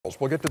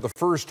We'll get to the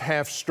first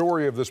half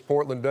story of this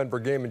Portland-Denver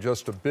game in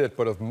just a bit,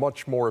 but of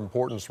much more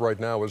importance right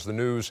now is the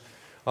news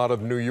out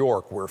of New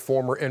York, where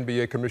former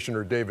NBA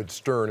Commissioner David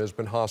Stern has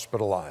been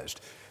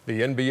hospitalized.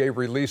 The NBA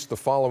released the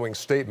following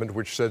statement,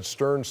 which said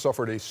Stern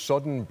suffered a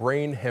sudden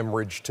brain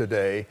hemorrhage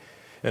today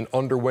and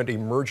underwent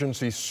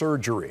emergency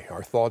surgery.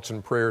 Our thoughts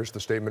and prayers, the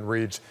statement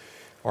reads,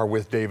 are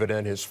with David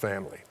and his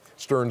family.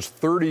 Stern's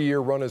 30-year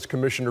run as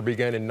commissioner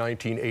began in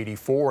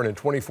 1984, and in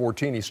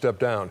 2014 he stepped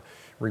down,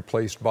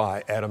 replaced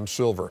by Adam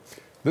Silver.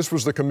 This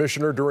was the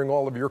commissioner during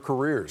all of your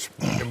careers,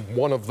 and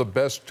one of the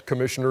best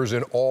commissioners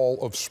in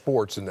all of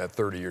sports in that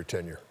 30-year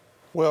tenure.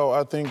 Well,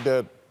 I think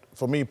that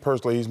for me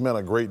personally, he's meant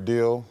a great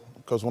deal,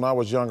 because when I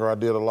was younger, I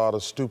did a lot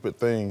of stupid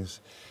things,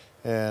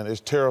 and it's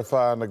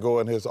terrifying to go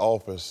in his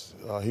office.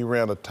 He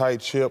ran a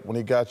tight ship when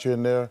he got you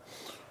in there,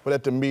 but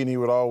at the meeting, he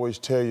would always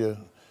tell you,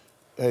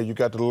 hey, you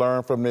got to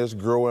learn from this,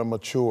 grow and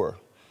mature.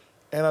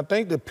 And I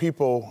think that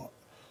people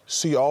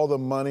see all the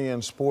money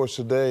in sports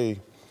today,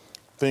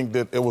 think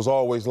that it was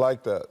always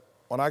like that.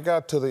 When I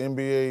got to the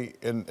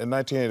NBA in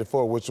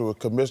 1984, which was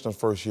commissioner's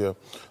first year,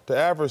 the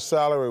average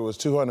salary was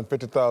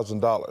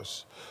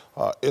 $250,000.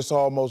 It's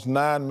almost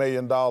 $9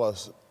 million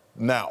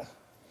now.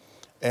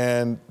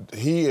 And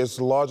he is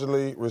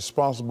largely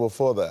responsible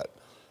for that.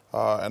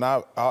 And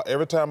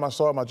every time I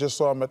saw him, I just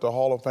saw him at the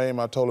Hall of Fame.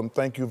 I told him,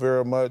 thank you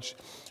very much.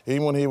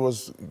 Even when he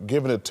was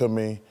giving it to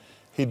me,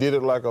 he did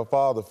it like a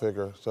father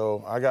figure.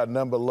 So I got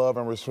nothing but love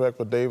and respect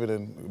for David,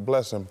 and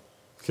bless him.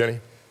 Kenny?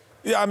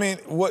 Yeah, I mean,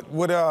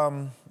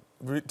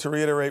 to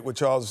reiterate what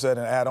Charles said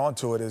and add on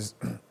to it is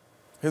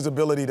his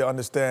ability to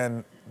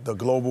understand the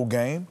global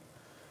game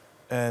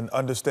and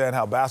understand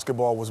how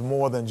basketball was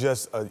more than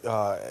just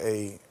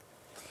a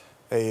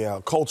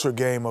culture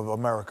game of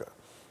America.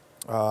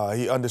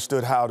 He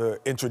understood how to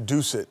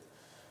introduce it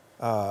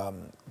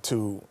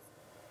to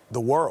the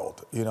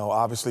world, you know,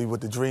 obviously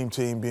with the Dream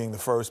Team being the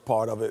first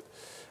part of it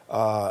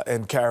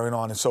and carrying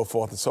on and so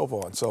forth and so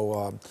forth.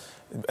 So,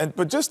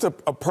 but just a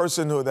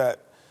person who that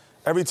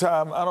every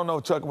time, I don't know,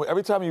 Chuck,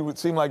 every time you would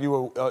seem like you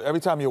were, every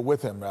time you're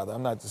with him, rather,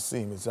 I'm not just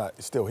seeing him,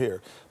 he's still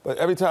here, but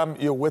every time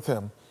you're with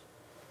him,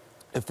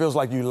 it feels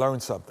like you learn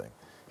something.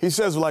 He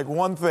says like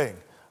one thing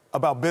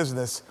about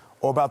business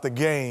or about the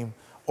game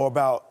or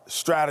about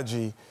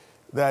strategy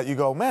that you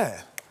go, man,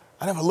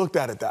 I never looked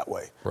at it that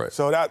way. Right.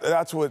 So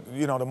that's what,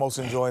 you know, the most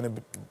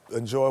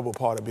enjoyable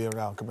part of being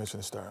around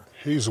Commissioner Stern.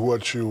 He's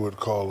what you would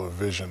call a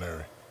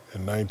visionary.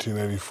 In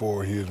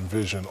 1984, he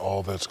envisioned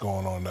all that's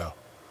going on now.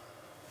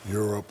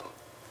 Europe,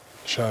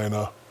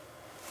 China,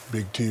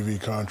 big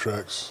TV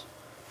contracts,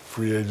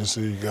 free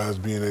agency, guys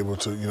being able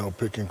to, you know,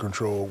 pick and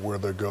control where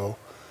they go.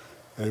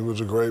 And he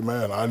was a great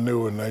man. I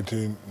knew in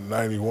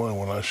 1991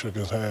 when I shook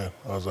his hand,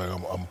 I was like,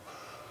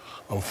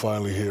 I'm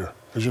finally here.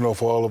 Because, you know,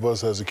 for all of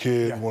us as a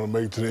kid, you want to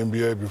make it to the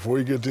NBA. Before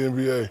you get to the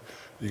NBA,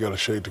 you got to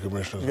shake the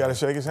commissioner's hand. You got to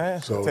shake his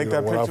hand? So take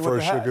that when picture I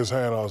first shook his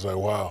hand, I was like,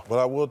 wow. But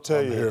I will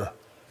tell you, here.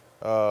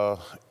 like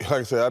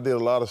I said, I did a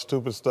lot of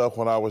stupid stuff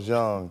when I was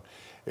young.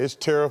 It's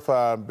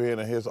terrifying being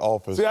in his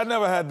office. See, I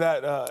never had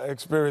that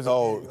experience.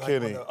 Oh, like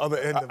Kenny. on the other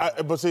end of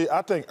it. But see,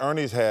 I think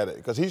Ernie's had it,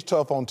 because he's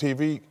tough on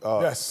TV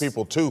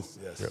people, too.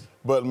 Yes. Yep.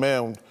 But,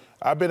 man,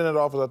 I've been in that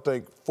office, I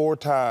think, 4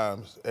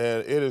 times,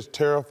 and it is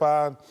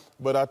terrifying.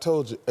 But I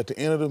told you, at the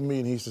end of the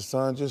meeting, he said,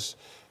 son, just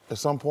at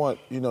some point,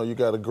 you know, you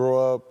got to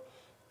grow up.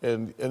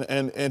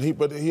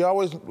 But he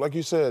always, like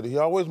you said, he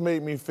always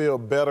made me feel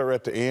better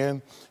at the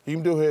end.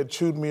 Even though he had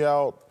chewed me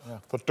out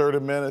for 30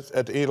 minutes,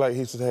 at the end, like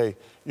he said, hey,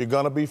 you're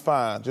going to be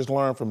fine. Just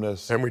learn from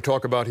this. And we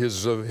talk about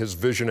his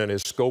vision and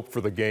his scope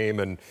for the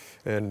game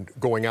and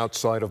going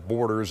outside of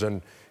borders.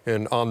 And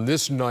on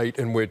this night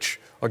in which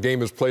a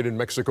game is played in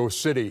Mexico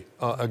City,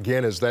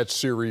 again, as that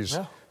series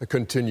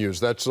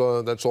continues, that's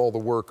all the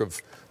work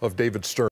of David Stern.